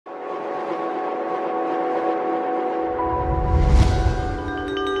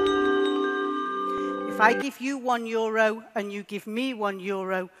I give you €1 and you give me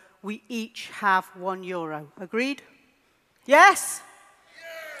 €1, we each have €1. Agreed? Yes?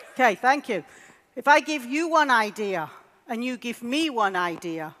 Okay, thank you. If I give you one idea and you give me one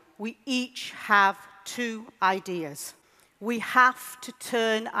idea, we each have 2 ideas. We have to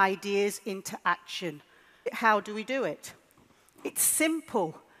turn ideas into action. How do we do it? It's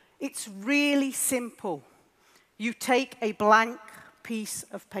simple. It's really simple. You take a blank piece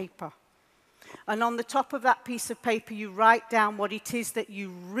of paper, and on the top of that piece of paper, you write down what it is that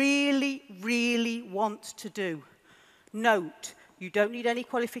you really, really want to do. Note, you don't need any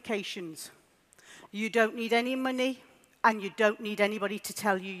qualifications. You don't need any money, and you don't need anybody to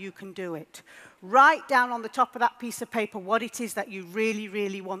tell you you can do it. Write down on the top of that piece of paper what it is that you really,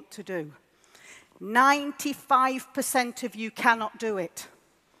 really want to do. 95% of you cannot do it.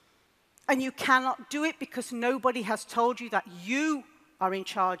 And you cannot do it because nobody has told you that you are in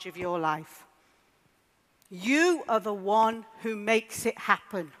charge of your life. You are the one who makes it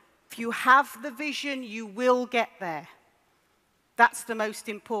happen. If you have the vision, you will get there. That's the most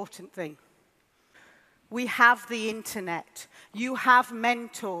important thing. We have the internet. You have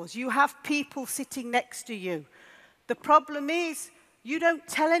mentors. You have people sitting next to you. The problem is, you don't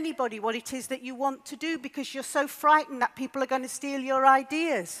tell anybody what it is that you want to do because you're so frightened that people are going to steal your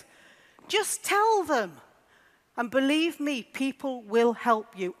ideas. Just tell them. And believe me, people will help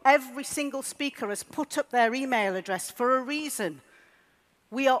you. Every single speaker has put up their email address for a reason.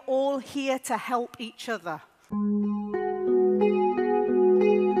 We are all here to help each other.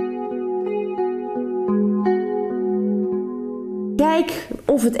 Kijk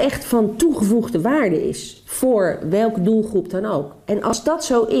of het echt van toegevoegde waarde is, voor welke doelgroep dan ook. En als dat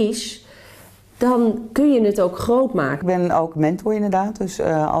zo is, dan kun je het ook groot maken. Ik ben ook mentor inderdaad, dus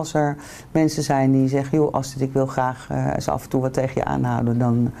als er mensen zijn die zeggen, joh Astrid, ik wil graag eens af en toe wat tegen je aanhouden,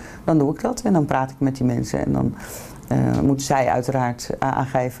 dan doe ik dat. En dan praat ik met die mensen en dan moeten zij uiteraard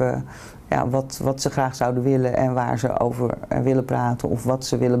aangeven ja, wat ze graag zouden willen en waar ze over willen praten of wat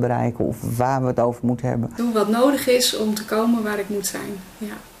ze willen bereiken of waar we het over moeten hebben. Doe wat nodig is om te komen waar ik moet zijn.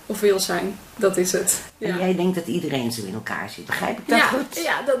 Ja. Of wil zijn, dat is het. Ja. En jij denkt dat iedereen zo in elkaar zit, begrijp ik dat goed?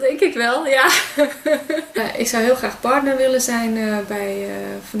 Ja, dat denk ik wel, ja. Ik zou heel graag partner willen zijn bij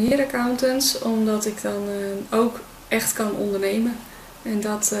Van Heer Accountants, omdat ik dan ook echt kan ondernemen.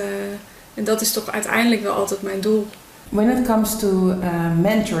 En dat is toch uiteindelijk wel altijd mijn doel. When it comes to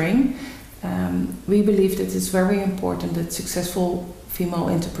mentoring, we believe that it's very important that successful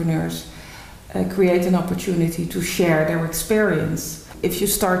female entrepreneurs create an opportunity to share their experience. If you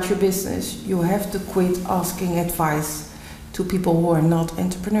start your business, you have to quit asking advice to people who are not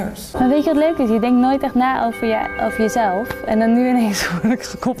entrepreneurs. Maar weet je wat leuk is? Je denkt nooit echt na over jezelf. En dan nu ineens word ik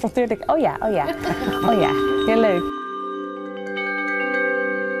geconfronteerd. Oh ja, heel leuk.